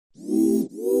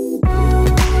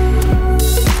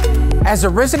As a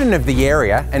resident of the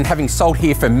area and having sold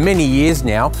here for many years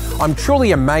now, I'm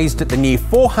truly amazed at the near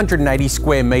 480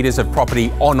 square metres of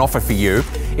property on offer for you.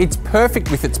 It's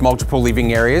perfect with its multiple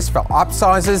living areas for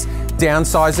upsizes,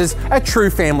 downsizes, a true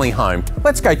family home.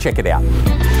 Let's go check it out.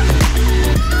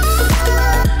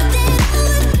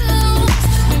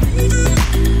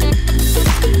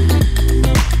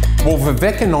 Well,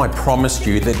 Vivek and I promised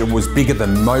you that it was bigger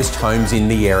than most homes in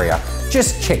the area.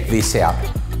 Just check this out.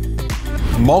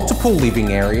 Multiple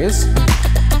living areas,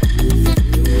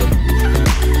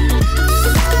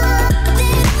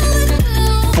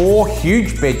 four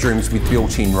huge bedrooms with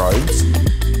built-in robes,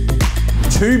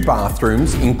 2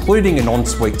 bathrooms, including an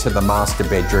ensuite to the master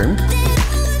bedroom,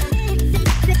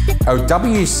 a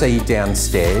WC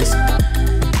downstairs,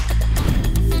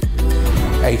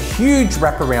 a huge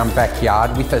wraparound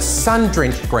backyard with a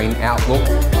sun-drenched green outlook,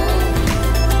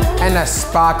 and a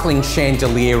sparkling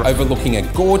chandelier overlooking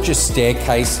a gorgeous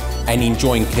staircase and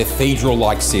enjoying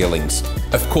cathedral-like ceilings.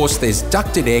 Of course, there's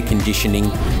ducted air conditioning,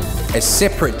 a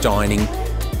separate dining,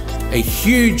 a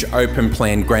huge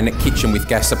open-plan granite kitchen with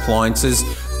gas appliances,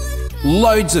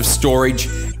 loads of storage,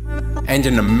 and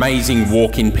an amazing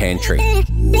walk-in pantry.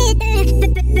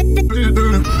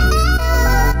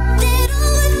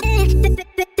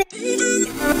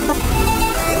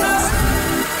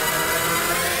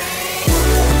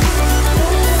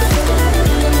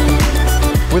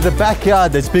 With a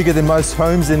backyard that's bigger than most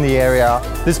homes in the area,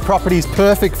 this property is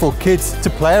perfect for kids to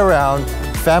play around,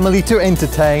 family to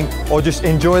entertain, or just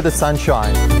enjoy the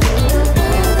sunshine.